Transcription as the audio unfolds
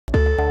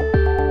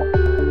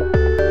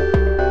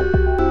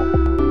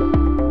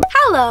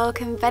Hello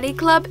Confetti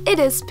Club, it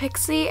is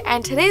Pixie,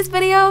 and today's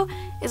video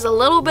is a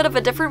little bit of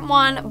a different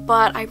one,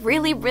 but I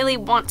really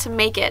want to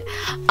make it.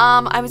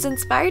 I was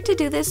inspired to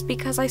do this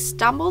because I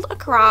stumbled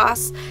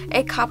across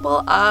a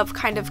couple of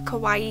kind of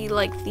kawaii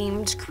like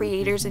themed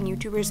creators and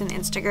YouTubers and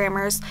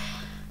Instagrammers,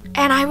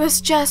 and I was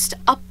just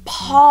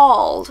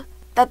appalled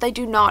that they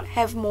do not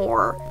have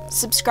more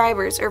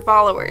subscribers or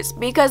followers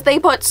because they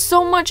put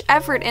so much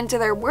effort into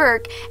their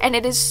work and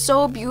it is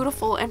so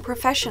beautiful and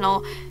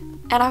professional.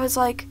 And I was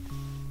like,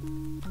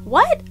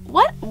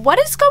 what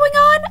is going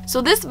on?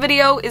 So this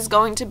video is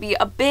going to be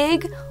a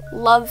big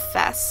love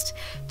fest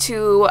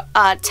to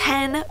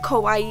 10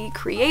 kawaii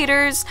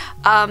creators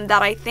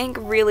that I think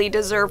really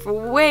deserve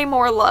way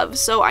more love.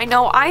 So I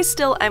know I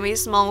still am a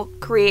small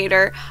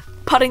creator,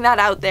 putting that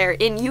out there.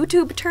 In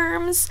YouTube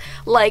terms,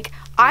 like,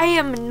 I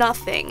am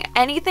nothing.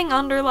 Anything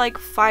under like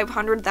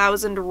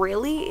 500,000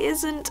 really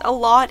isn't a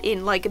lot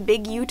in like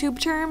big YouTube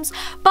terms,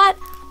 but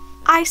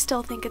I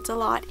still think it's a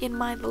lot in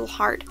my little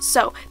heart.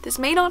 So this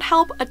may not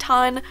help a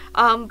ton,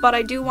 but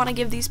I do want to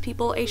give these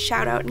people a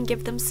shout out and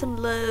give them some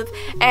love,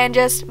 and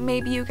just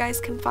maybe you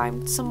guys can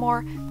find some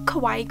more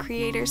kawaii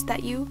creators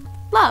that you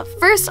love.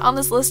 First on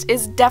this list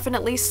is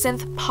definitely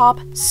Synth Pop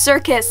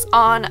Circus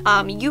on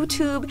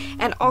YouTube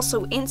and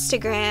also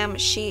Instagram.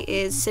 She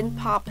is Synth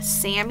Pop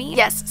Sammy.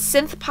 Yes,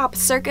 Synth Pop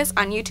Circus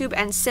on YouTube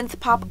and Synth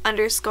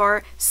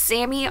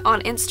Pop_Sammy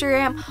on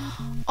Instagram.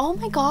 Oh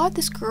my god,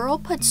 this girl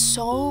puts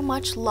so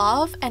much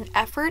love and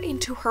effort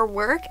into her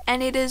work,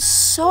 and it is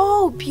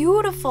so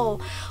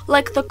beautiful.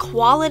 Like, the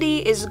quality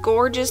is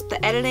gorgeous,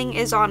 the editing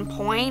is on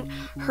point,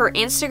 her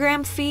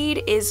Instagram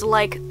feed is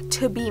like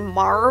to be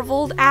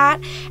marveled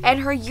at, and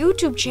her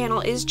YouTube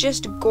channel is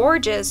just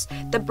gorgeous.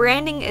 The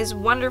branding is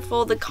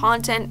wonderful, the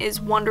content is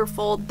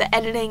wonderful, the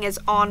editing is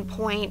on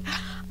point.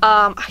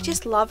 I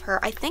just love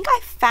her. I think I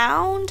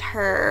found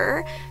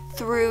her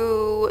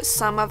through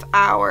some of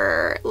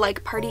our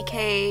like Party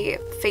K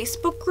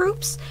Facebook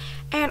groups,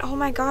 and oh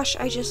my gosh,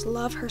 I just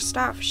love her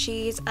stuff.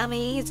 She's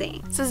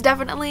amazing. This is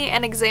definitely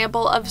an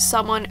example of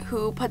someone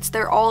who puts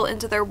their all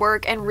into their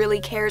work and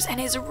really cares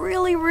and is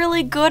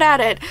really good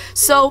at it.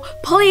 So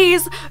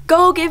please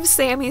go give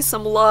Sammy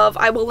some love.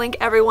 I will link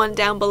everyone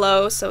down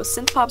below. So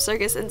Synth Pop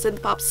Circus and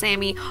Synth Pop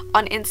Sammy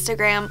on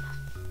Instagram.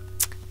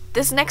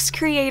 This next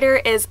creator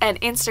is an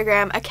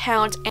Instagram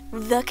account,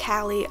 the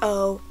CALLIE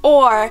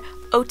or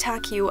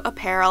Otaku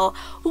Apparel.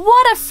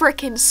 What a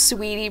freaking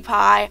sweetie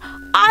pie.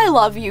 I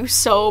love you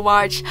so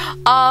much.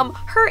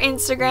 Her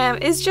Instagram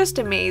is just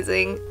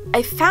amazing.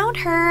 I found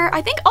her,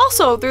 I think,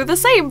 also through the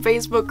same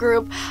Facebook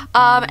group,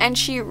 and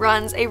she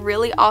runs a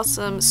really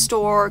awesome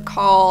store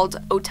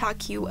called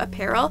Otaku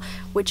Apparel,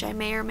 which I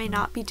may or may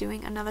not be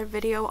doing another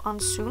video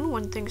on soon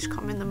when things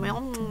come in the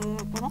mail.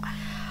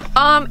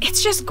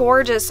 It's just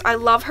gorgeous. I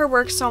love her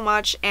work so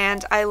much,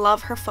 and I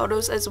love her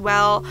photos as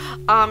well.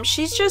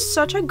 She's just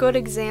such a good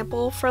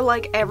example for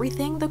like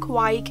everything the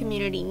kawaii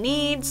community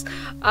needs.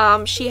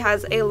 She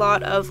has a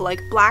lot of like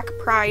Black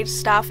Pride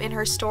stuff in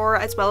her store,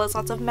 as well as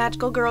lots of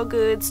magical girl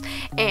goods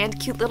and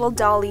cute little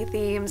dolly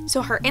themes.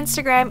 So her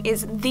Instagram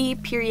is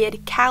the.callie.o,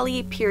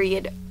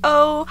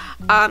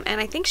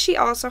 and I think she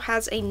also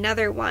has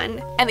another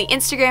one. And the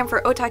Instagram for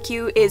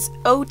Otaku is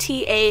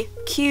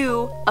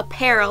OTAQ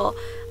Apparel.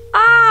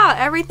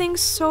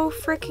 Everything's so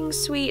freaking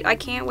sweet. I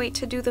can't wait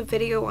to do the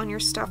video on your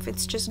stuff.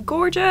 It's just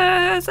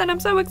gorgeous and I'm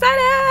so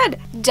excited!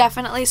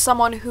 Definitely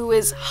someone who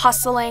is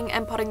hustling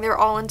and putting their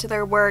all into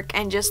their work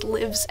and just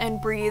lives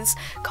and breathes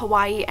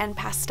kawaii and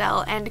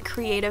pastel and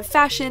creative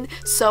fashion.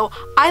 So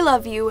I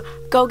love you.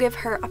 Go give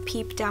her a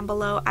peep down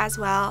below as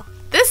well.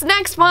 This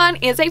next one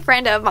is a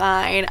friend of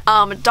mine,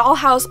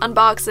 Dollhouse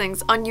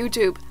Unboxings on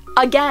YouTube.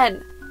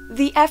 Again,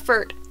 the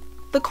effort,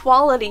 the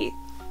quality,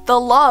 the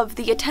love,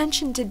 the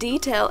attention to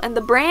detail, and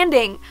the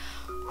branding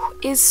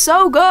is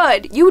so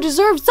good. You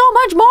deserve so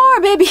much more,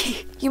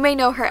 baby! You may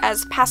know her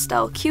as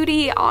Pastel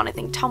Cutie on, I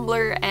think,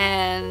 Tumblr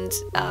and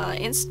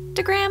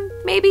Instagram,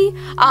 maybe?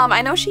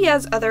 I know she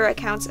has other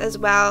accounts as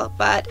well,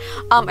 but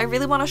I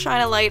really want to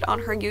shine a light on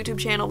her YouTube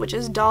channel, which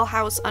is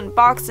Dollhouse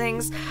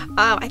Unboxings.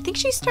 I think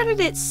she started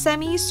it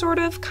sort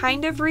of,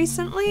 kind of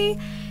recently,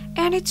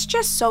 and it's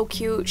just so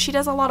cute. She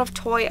does a lot of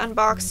toy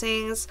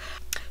unboxings.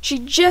 She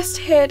just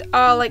hit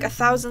like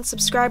 1,000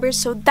 subscribers,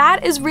 so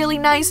that is really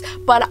nice,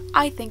 but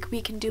I think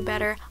we can do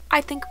better.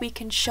 I think we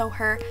can show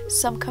her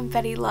some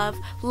confetti love.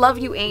 Love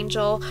you,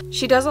 Angel.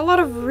 She does a lot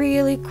of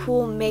really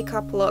cool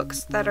makeup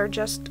looks that are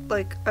just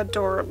like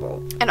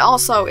adorable. And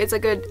also is a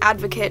good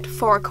advocate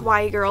for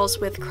kawaii girls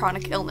with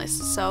chronic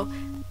illness, so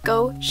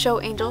go show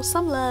Angel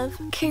some love.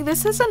 Okay,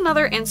 this is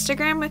another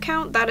Instagram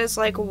account that is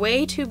like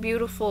way too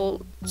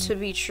beautiful to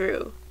be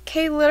true.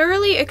 Okay,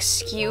 literally,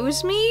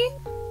 excuse me?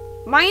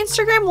 My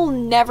Instagram will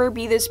never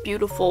be this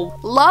beautiful.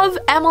 Love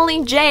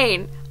Emily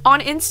Jane on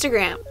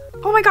Instagram.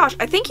 Oh my gosh,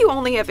 I think you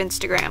only have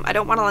Instagram. I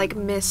don't want to like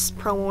miss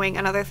promoting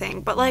another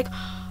thing, but like,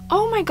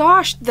 oh my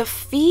gosh, the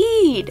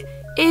feed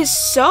is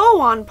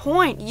so on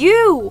point.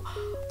 You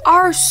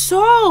are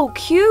so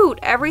cute.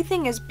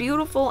 Everything is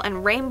beautiful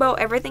and rainbow.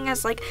 Everything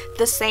has like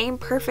the same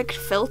perfect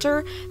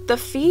filter. The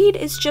feed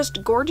is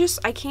just gorgeous.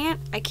 I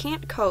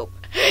can't cope.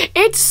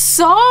 It's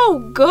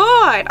so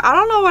good. I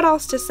don't know what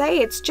else to say.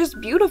 It's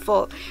just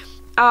beautiful.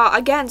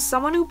 Again,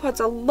 someone who puts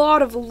a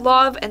lot of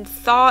love and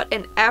thought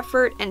and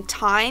effort and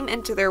time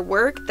into their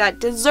work that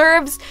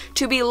deserves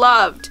to be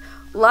loved.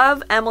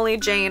 Love Emily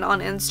Jane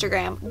on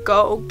Instagram.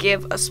 Go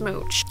give a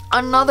smooch.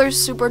 Another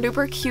super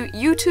duper cute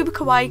YouTube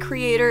kawaii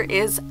creator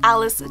is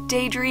Alice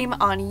Daydream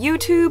on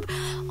YouTube.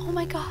 Oh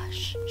my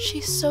gosh,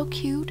 she's so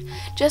cute.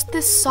 Just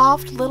this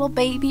soft little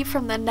baby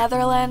from the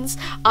Netherlands.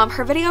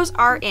 Her videos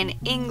are in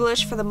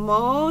English for the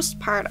most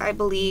part, I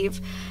believe.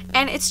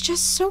 And it's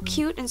just so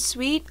cute and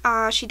sweet.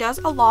 She does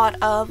a lot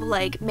of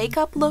like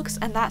makeup looks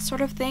and that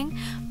sort of thing.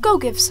 Go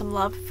give some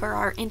love for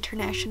our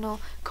international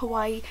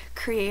kawaii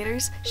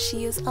creators.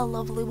 She is a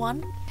lovely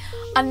one.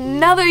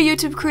 Another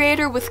YouTube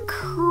creator with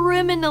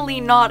criminally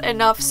not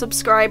enough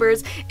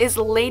subscribers is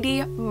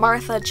Lady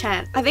Martha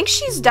Chen. I think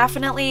she's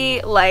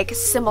definitely like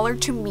similar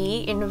to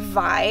me in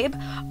vibe.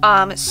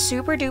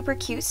 Super duper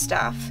cute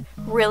stuff.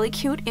 Really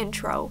cute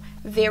intro.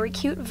 Very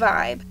cute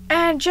vibe.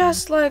 And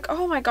just like,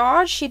 oh my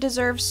god, she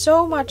deserves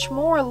so much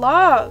more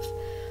love.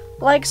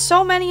 Like,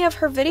 so many of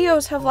her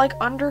videos have like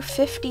under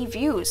 50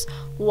 views.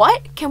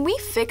 What? Can we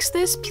fix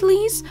this,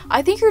 please?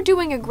 I think you're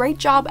doing a great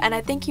job and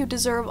I think you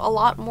deserve a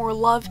lot more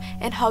love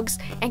and hugs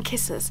and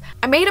kisses.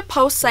 I made a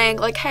post saying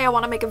like, hey, I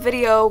want to make a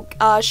video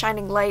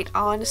shining light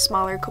on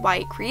smaller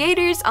kawaii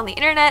creators on the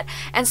internet,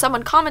 and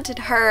someone commented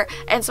her,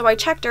 and so I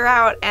checked her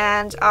out,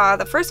 and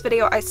the first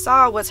video I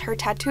saw was her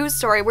tattoo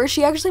story where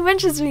she actually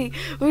mentions me,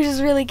 which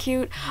is really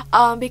cute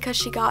because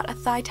she got a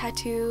thigh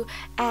tattoo,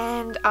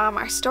 and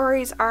our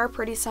stories are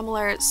pretty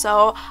similar,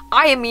 so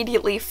I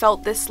immediately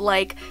felt this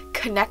like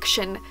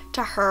connection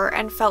to her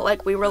and felt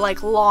like we were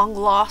like long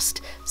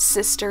lost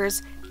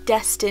sisters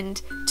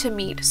destined to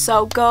meet.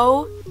 So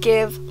go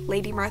give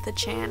Lady Martha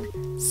Chan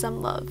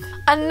some love.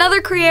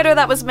 Another creator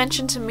that was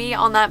mentioned to me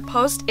on that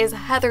post is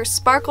Heather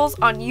Sparkles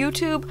on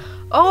YouTube.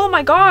 Oh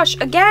my gosh,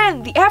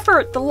 again, the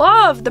effort, the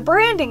love, the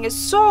branding is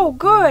so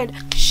good.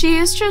 She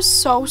is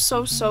just so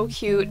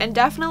cute and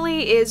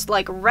definitely is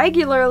like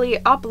regularly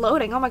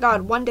uploading. Oh my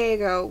god, 1 day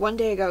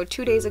ago,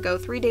 2 days ago,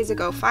 3 days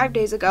ago, 5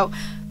 days ago.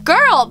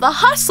 Girl, the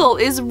hustle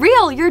is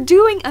real. You're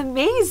doing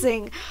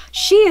amazing.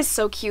 She is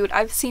so cute.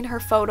 I've seen her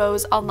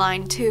photos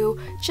online too.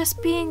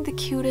 Just being the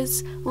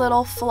cutest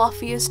little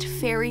fluffiest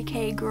fairy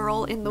K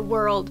girl in the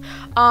world.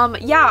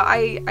 Yeah,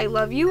 I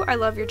love you. I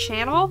love your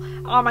channel.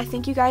 I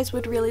think you guys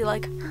would really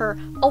like her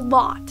a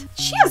lot.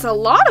 She has a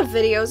lot of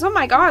videos. Oh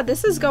my god,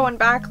 this is going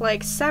back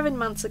like 7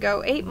 months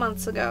ago, 8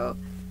 months ago.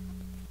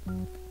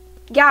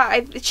 Yeah,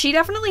 she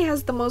definitely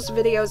has the most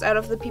videos out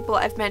of the people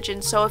I've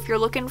mentioned, so if you're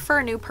looking for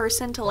a new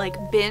person to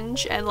like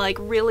binge and like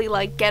really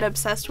like get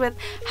obsessed with,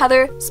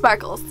 Heather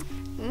Sparkles.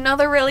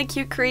 Another really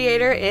cute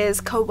creator is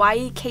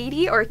Kawaii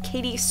Katy, or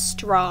Katy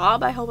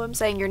Straub, I hope I'm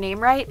saying your name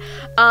right,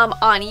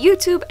 on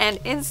YouTube and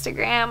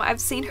Instagram.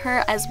 I've seen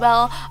her as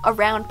well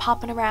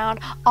popping around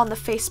on the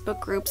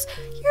Facebook groups.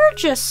 You're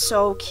just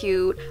so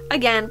cute.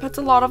 Again, puts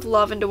a lot of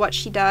love into what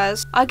she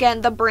does.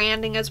 Again, the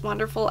branding is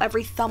wonderful.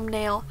 Every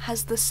thumbnail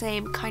has the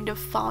same kind of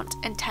font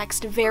and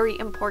text. Very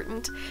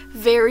important.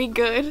 Very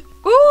good.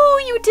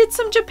 Ooh, you did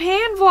some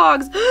Japan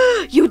vlogs.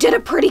 You did a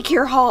pretty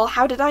cure haul.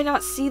 How did I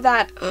not see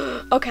that?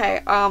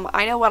 Okay,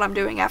 I know what I'm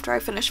doing after I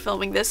finish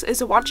filming this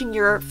is watching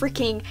your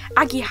freaking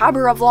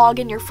Akihabara vlog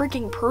and your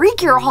freaking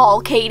precure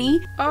haul, Katie.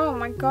 Oh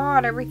my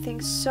god,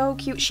 everything's so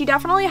cute. She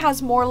definitely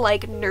has more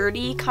like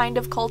nerdy kind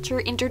of culture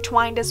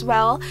intertwined as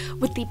well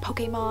with the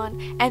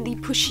Pokemon and the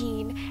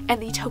Pusheen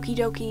and the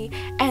Tokidoki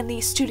and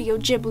the Studio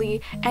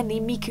Ghibli and the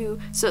Miku.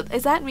 So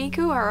is that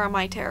Miku or am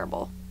I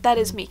terrible? That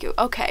is Miku.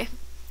 Okay.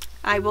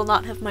 I will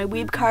not have my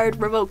weeb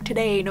card revoked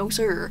today, no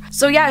sir.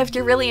 So yeah, if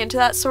you're really into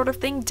that sort of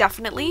thing,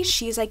 definitely.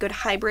 She's a good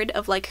hybrid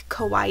of like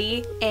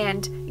kawaii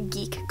and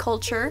geek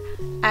culture,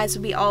 as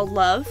we all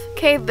love.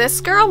 Okay,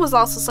 this girl was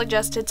also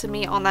suggested to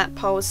me on that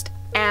post,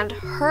 and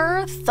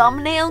her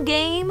thumbnail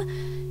game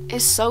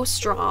is so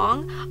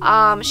strong.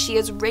 She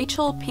is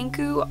Rachel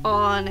Pinku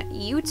on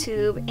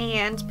YouTube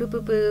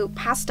and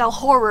Pastel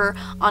Horror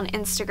on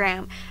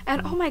Instagram.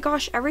 And oh my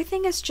gosh,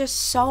 everything is just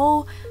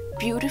so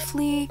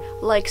beautifully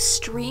like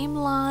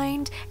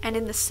streamlined, and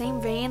in the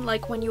same vein,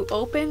 like when you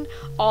open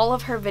all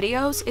of her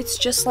videos, it's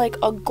just like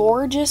a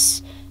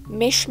gorgeous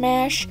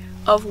mishmash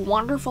of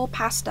wonderful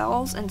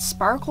pastels and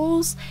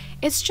sparkles.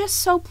 It's just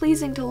so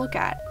pleasing to look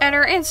at. And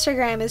her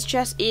Instagram is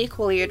just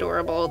equally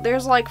adorable.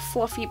 There's like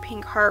fluffy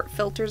pink heart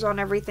filters on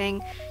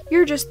everything.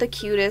 You're just the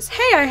cutest.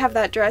 Hey, I have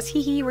that dress.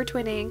 Hee hee, we're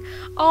twinning.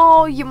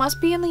 Oh, you must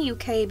be in the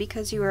UK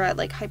because you were at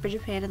like Hyper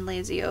Japan and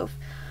Lazy Oaf.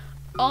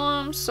 Oh,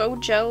 I'm so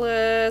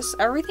jealous.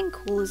 Everything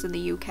cool is in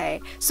the UK.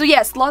 So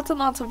yes, lots and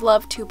lots of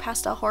love to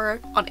Pastel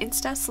Horror on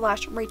Insta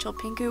 / Rachel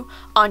Pinku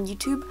on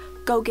YouTube.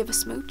 Go give a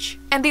smooch.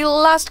 And the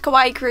last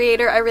kawaii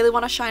creator I really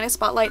want to shine a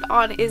spotlight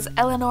on is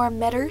ELLANOR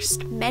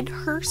Medhurst.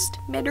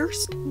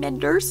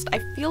 I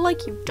feel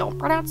like you don't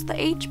pronounce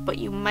the H, but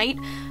you might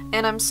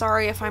and I'm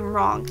sorry if I'm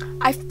wrong.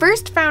 I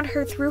first found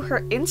her through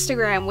her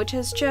Instagram, which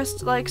is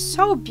just like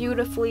so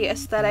beautifully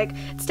aesthetic.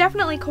 It's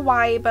definitely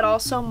kawaii, but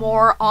also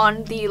more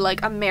on the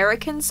like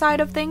American side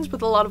of things,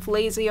 with a lot of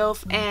Lazy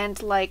Oaf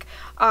and like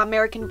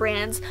American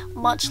brands,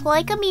 much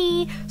like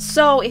me.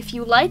 So if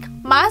you like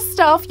my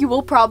stuff, you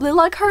will probably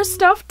like her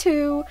stuff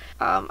too.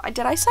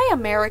 Did I say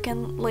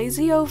American?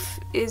 Lazy Oaf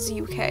is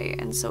UK,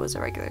 and so is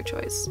a regular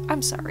choice.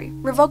 I'm sorry.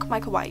 Revoke my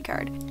kawaii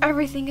card.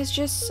 Everything is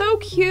just so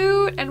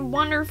cute and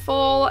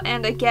wonderful,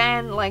 and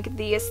again, like,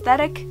 the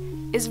aesthetic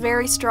is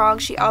very strong.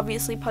 She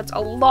obviously puts a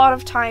lot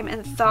of time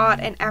and thought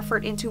and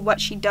effort into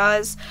what she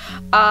does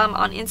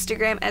on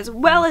Instagram as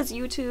well as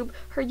YouTube.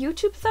 Her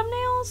YouTube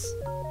thumbnails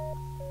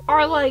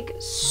are like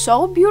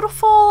so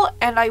beautiful,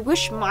 and I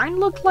wish mine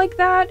looked like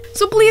that.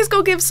 So please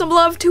go give some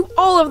love to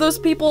all of those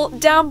people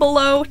down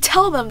below.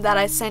 Tell them that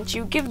I sent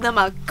you. Give them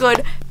a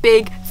good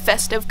big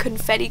festive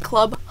confetti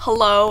club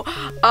hello.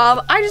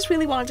 I just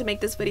really wanted to make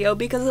this video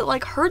because it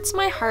like hurts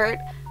my heart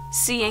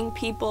seeing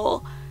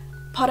people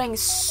putting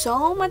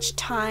so much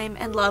time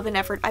and love and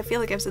effort. I feel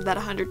like I've said that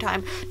 100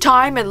 times.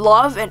 Time and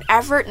love and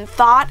effort and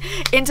thought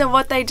into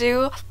what they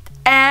do,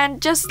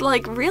 and just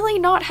like really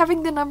not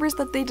having the numbers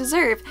that they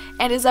deserve.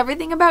 And is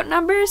everything about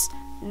numbers?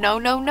 No,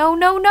 no, no,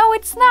 no, no,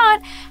 it's not.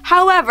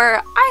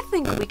 However, I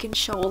think we can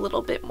show a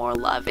little bit more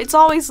love. It's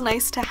always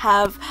nice to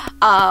have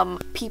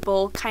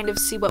people kind of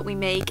see what we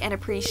make and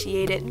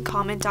appreciate it and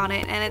comment on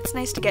it, and it's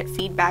nice to get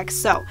feedback.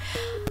 So,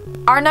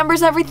 are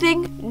numbers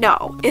everything?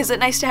 No. Is it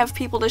nice to have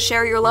people to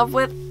share your love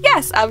with?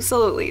 Yes,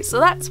 absolutely. So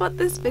that's what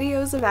this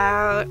video is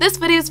about. This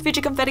video's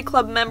Future Confetti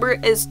Club member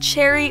is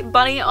Cherry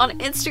Bunny on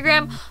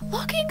Instagram,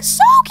 looking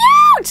so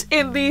cute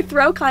in the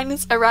throw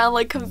kindness around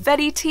like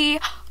confetti tee.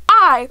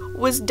 I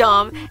was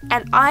dumb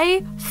and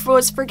I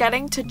was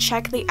forgetting to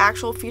check the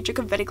actual Future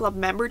Confetti Club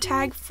member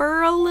tag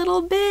for a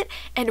little bit,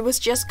 and it was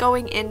just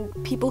going in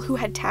people who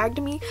had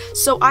tagged me.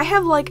 So I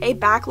have like a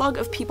backlog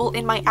of people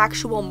in my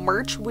actual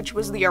merch, which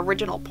was the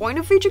original point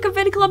of Future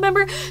Confetti Club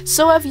member.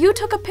 So if you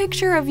took a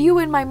picture of you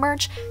in my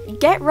merch,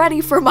 get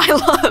ready for my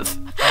love.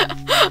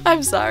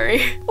 I'm sorry.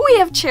 We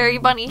have Cherry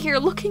Bunny here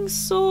looking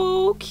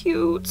so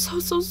cute.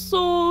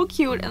 So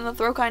cute. And the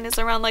throw kindness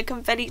around like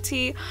confetti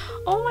tee.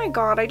 Oh my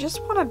god, I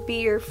just want to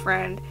be your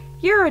friend.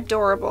 You're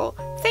adorable.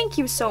 Thank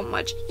you so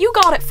much. You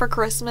got it for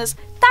Christmas.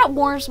 That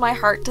warms my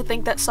heart to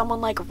think that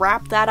someone like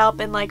wrapped that up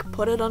and like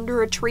put it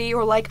under a tree,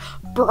 or like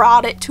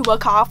brought it to a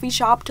coffee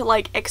shop to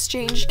like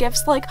exchange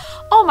gifts. Like,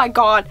 oh my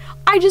god,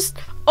 I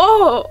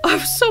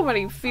have so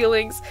many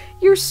feelings.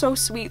 You're so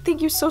sweet.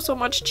 Thank you so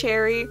much,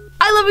 Cherry.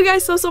 I love you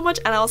guys so much,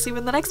 and I'll see you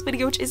in the next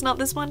video, which is not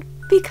this one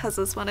because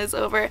this one is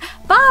over.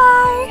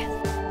 Bye!